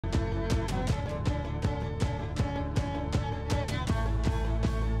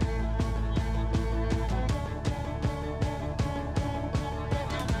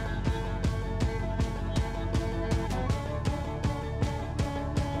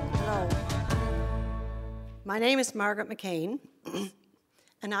My name is Margaret McCain,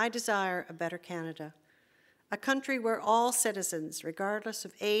 and I desire a better Canada, a country where all citizens, regardless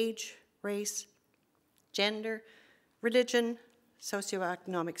of age, race, gender, religion,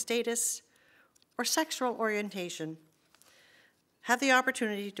 socioeconomic status, or sexual orientation, have the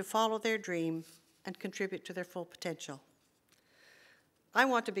opportunity to follow their dream and contribute to their full potential. I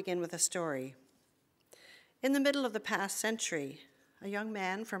want to begin with a story. In the middle of the past century, a young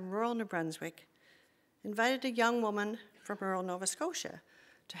man from rural New Brunswick invited a young woman from rural Nova Scotia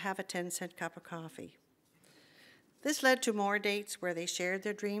to have a 10-cent cup of coffee. This led to more dates where they shared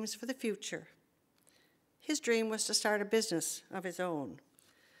their dreams for the future. His dream was to start a business of his own.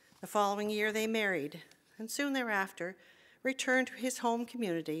 The following year they married, and soon thereafter returned to his home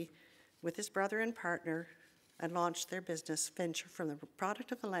community with his brother and partner and launched their business venture from the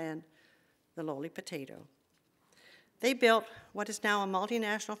product of the land, the lowly potato. They built what is now a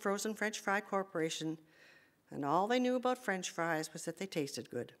multinational frozen French fry corporation, and all they knew about French fries was that they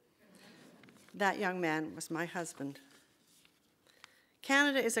tasted good. That young man was my husband.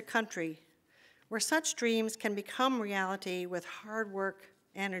 Canada is a country where such dreams can become reality with hard work,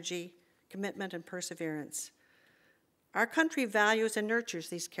 energy, commitment, and perseverance. Our country values and nurtures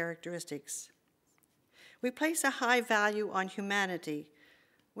these characteristics. We place a high value on humanity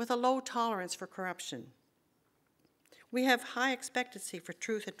with a low tolerance for corruption. We have high expectancy for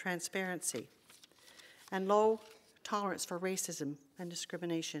truth and transparency, and low tolerance for racism and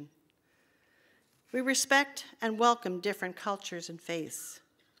discrimination. We respect and welcome different cultures and faiths.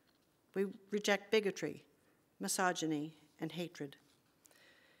 We reject bigotry, misogyny, and hatred.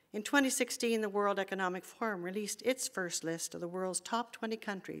 In 2016, the World Economic Forum released its first list of the world's top 20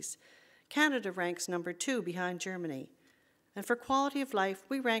 countries. Canada ranks number 2 behind Germany, and for quality of life,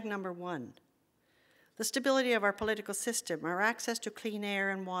 we rank number 1. The stability of our political system, our access to clean air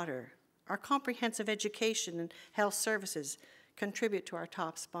and water, our comprehensive education and health services contribute to our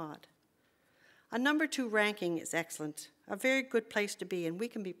top spot. A number 2 ranking is excellent, a very good place to be, and we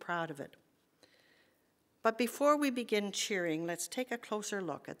can be proud of it. But before we begin cheering, let's take a closer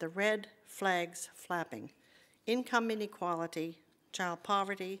look at the red flags flapping: income inequality, child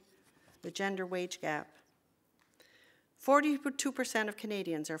poverty, the gender wage gap. 42% of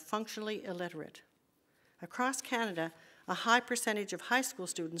Canadians are functionally illiterate. Across Canada, a high percentage of high school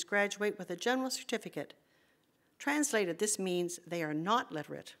students graduate with a general certificate. Translated, this means they are not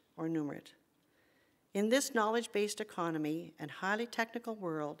literate or numerate. In this knowledge-based economy and highly technical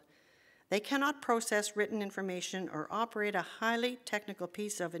world, they cannot process written information or operate a highly technical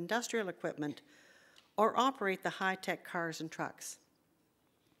piece of industrial equipment or operate the high-tech cars and trucks.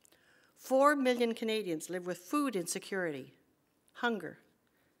 4 million Canadians live with food insecurity, hunger.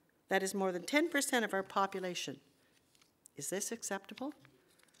 That is more than 10% of our population. Is this acceptable?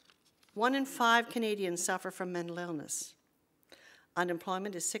 1 in 5 Canadians suffer from mental illness.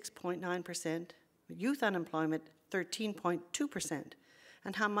 Unemployment is 6.9%, youth unemployment 13.2%,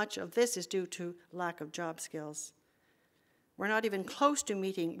 and how much of this is due to lack of job skills. We're not even close to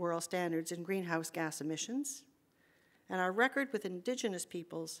meeting world standards in greenhouse gas emissions, and our record with Indigenous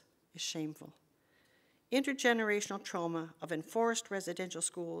peoples is shameful. Intergenerational trauma of enforced residential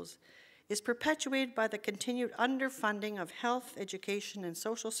schools is perpetuated by the continued underfunding of health, education, and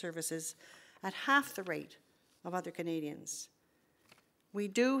social services at half the rate of other Canadians. We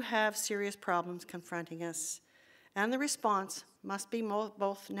do have serious problems confronting us, and the response must be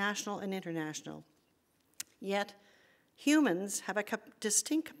both national and international. Yet, humans have a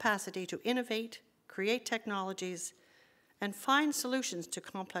distinct capacity to innovate, create technologies, and find solutions to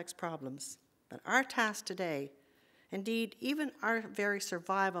complex problems. But our task today, indeed even our very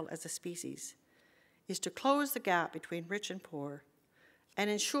survival as a species, is to close the gap between rich and poor and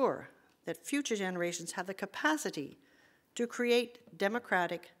ensure that future generations have the capacity to create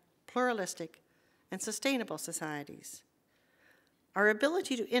democratic, pluralistic, and sustainable societies. Our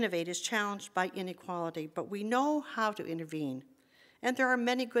ability to innovate is challenged by inequality, but we know how to intervene, and there are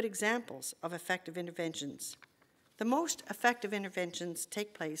many good examples of effective interventions. The most effective interventions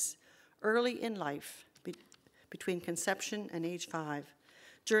take place early in life, between conception and age 5,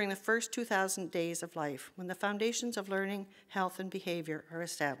 during the first 2,000 days of life, when the foundations of learning, health, and behavior are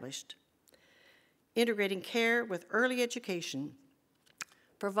established. Integrating care with early education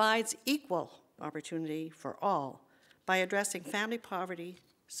provides equal opportunity for all by addressing family poverty,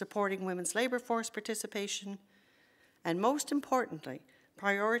 supporting women's labor force participation, and most importantly,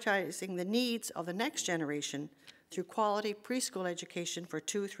 prioritizing the needs of the next generation through quality preschool education for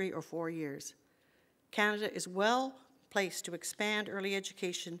 2, 3, or 4 years. Canada is well placed to expand early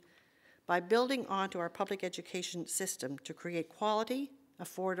education by building onto our public education system to create quality,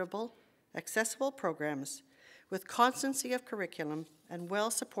 affordable, accessible programs with constancy of curriculum and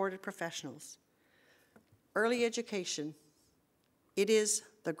well-supported professionals. Early education, it is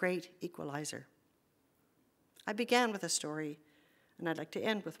the great equalizer. I began with a story, and I'd like to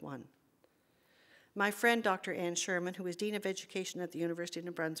end with one. My friend, Dr. Ann Sherman, who is Dean of Education at the University of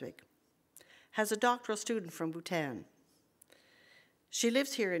New Brunswick, has a doctoral student from Bhutan. She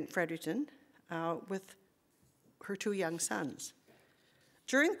lives here in Fredericton with her 2 young sons.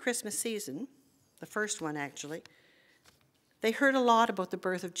 During the Christmas season, the first one actually, they heard a lot about the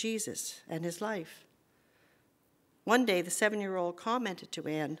birth of Jesus and his life. One day, the 7-year-old commented to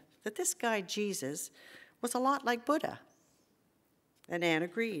Anne that this guy Jesus was a lot like Buddha. And Anne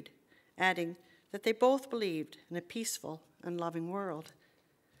agreed, adding that they both believed in a peaceful and loving world.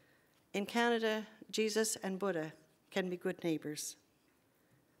 In Canada, Jesus and Buddha can be good neighbors.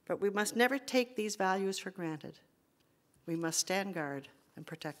 But we must never take these values for granted. We must stand guard and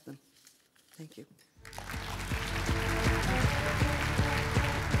protect them. Thank you.